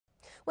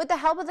With the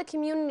help of the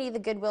community, the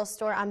Goodwill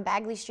store on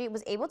Bagley Street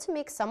was able to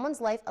make someone's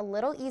life a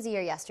little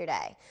easier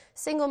yesterday.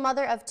 Single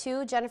mother of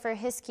two, Jennifer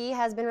Hiskey,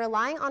 has been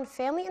relying on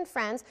family and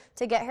friends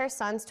to get her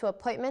sons to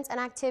appointments and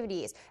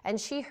activities, and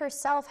she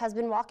herself has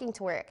been walking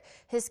to work.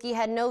 Hiskey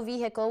had no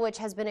vehicle, which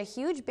has been a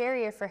huge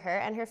barrier for her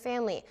and her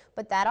family,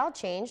 but that all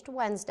changed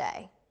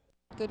Wednesday.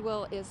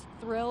 Goodwill is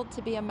thrilled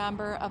to be a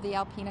member of the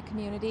Alpena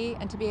community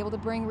and to be able to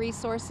bring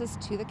resources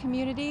to the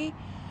community.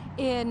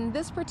 In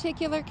this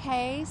particular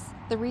case,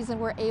 the reason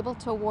we're able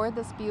to award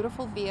this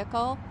beautiful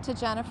vehicle to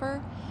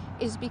Jennifer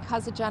is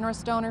because a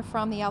generous donor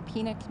from the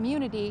Alpena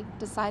community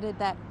decided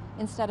that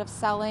instead of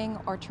selling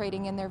or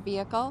trading in their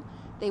vehicle,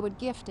 they would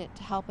gift it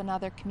to help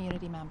another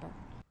community member.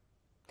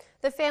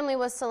 The family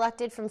was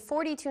selected from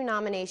 42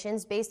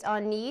 nominations based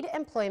on need,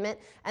 employment,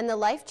 and the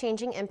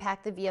life-changing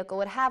impact the vehicle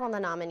would have on the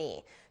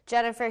nominee.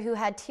 Jennifer, who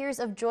had tears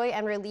of joy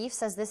and relief,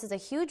 says this is a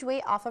huge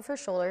weight off of her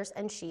shoulders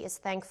and she is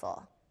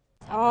thankful.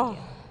 Oh,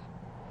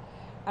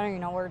 I don't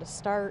even know where to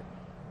start.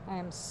 I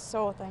am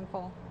so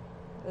thankful.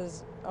 It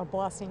is a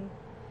blessing.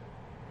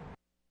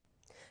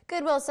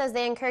 Goodwill says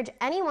they encourage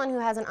anyone who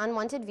has an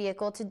unwanted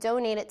vehicle to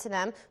donate it to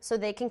them so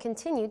they can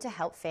continue to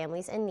help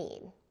families in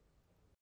need.